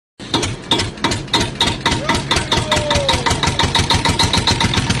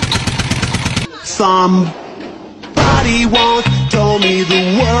Somebody once told me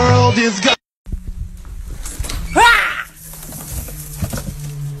the world is gone. What?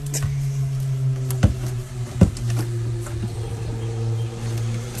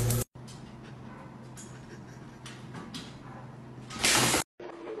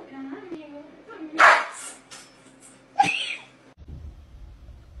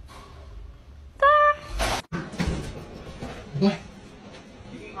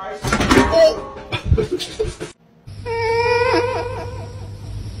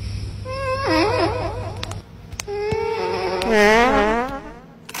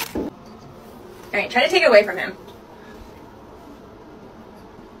 Alright, try to take it away from him.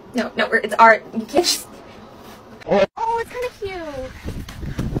 No, it's art. You can't just... Oh, it's kind of cute.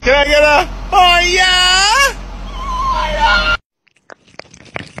 Can I get a, oh yeah? Oh yeah!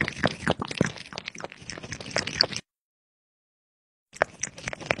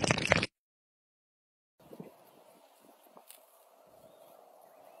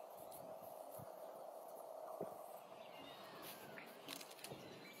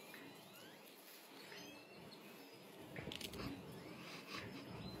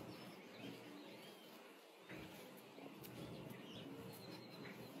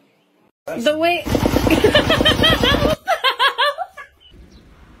 The way...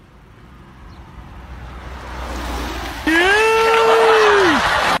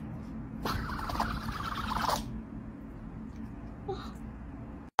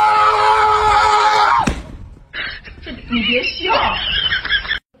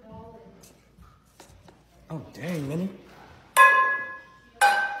 Oh, dang, Minnie.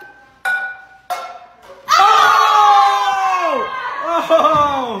 Oh!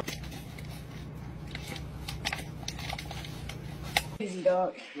 Easy,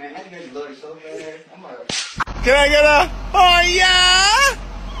 dog. Man, I get bloody so bad. I'm like... Can I get a, oh yeah?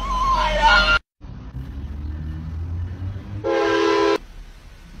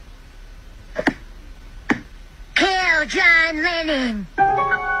 Kill John Lennon!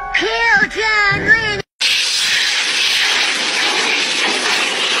 Kill John Lennon!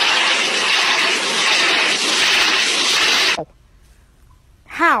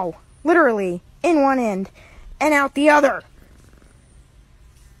 How? Literally, in one end and out the other.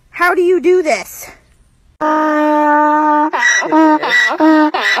 How do you do this?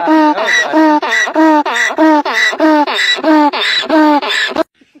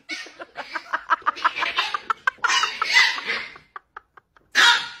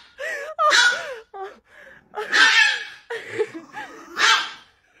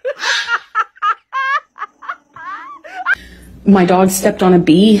 My dog stepped on a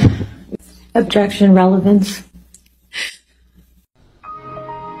bee. Objection, relevance.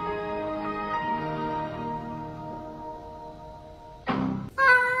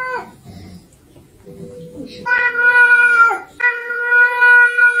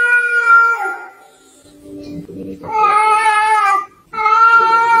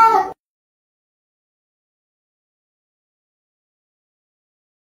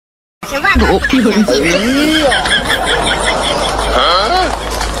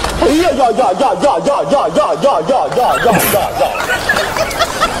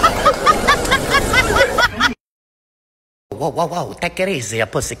 Whoa, whoa, whoa, take it easy,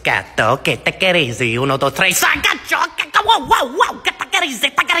 pussycat. Okay, take it easy. 1, 2, 3, sagacho. Whoa, whoa, whoa, take it easy,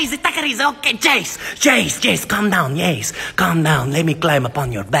 take it easy, take it easy. Okay, Jace, calm down, yes. Calm down, let me climb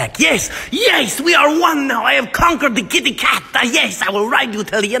upon your back. Yes, we are one now. I have conquered the kitty cat. Yes, I will ride you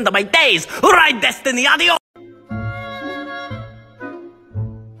till the end of my days. Ride destiny, adios.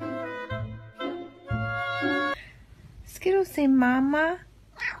 Skittles say mama.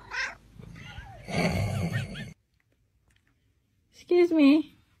 Excuse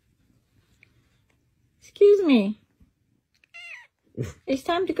me. Excuse me. It's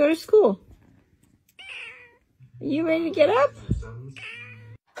time to go to school. Are you ready to get up?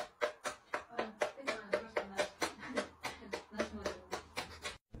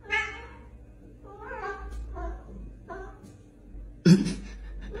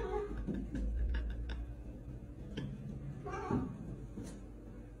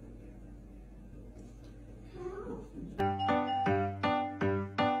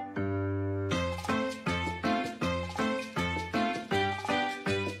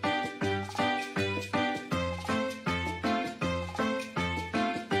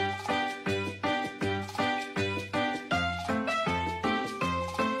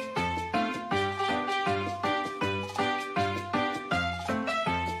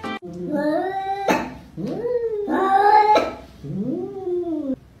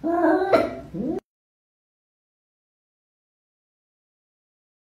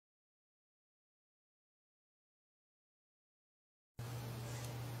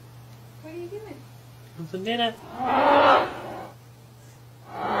 Sandera.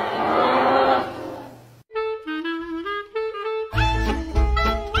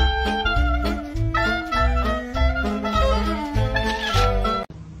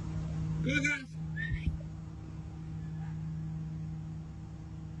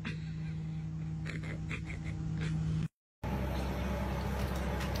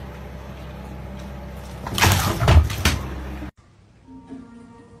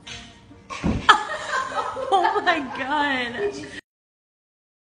 Oh my god.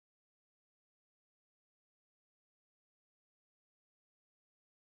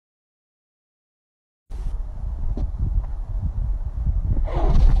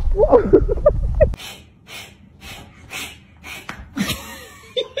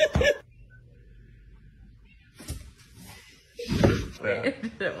 Wait,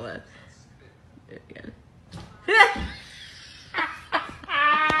 it was. Again.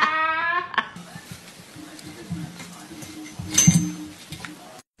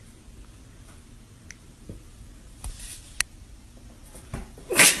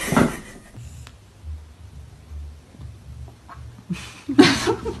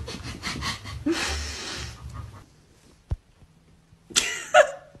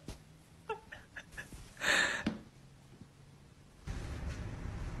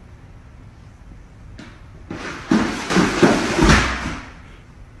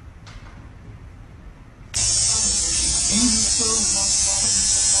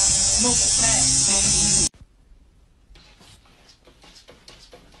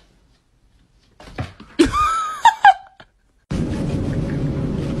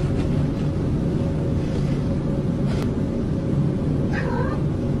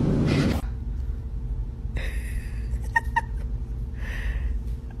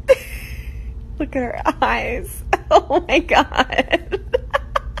 Look at her eyes. Oh my god.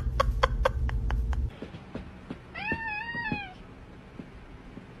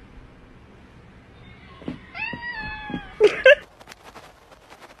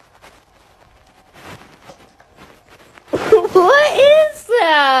 What is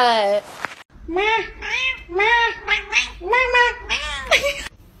that?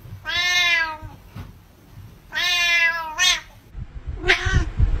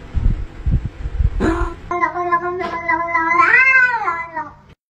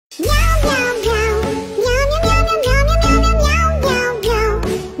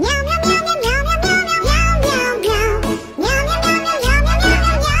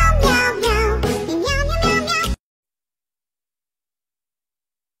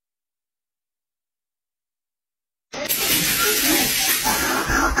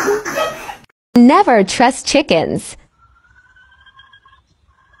 Never trust chickens.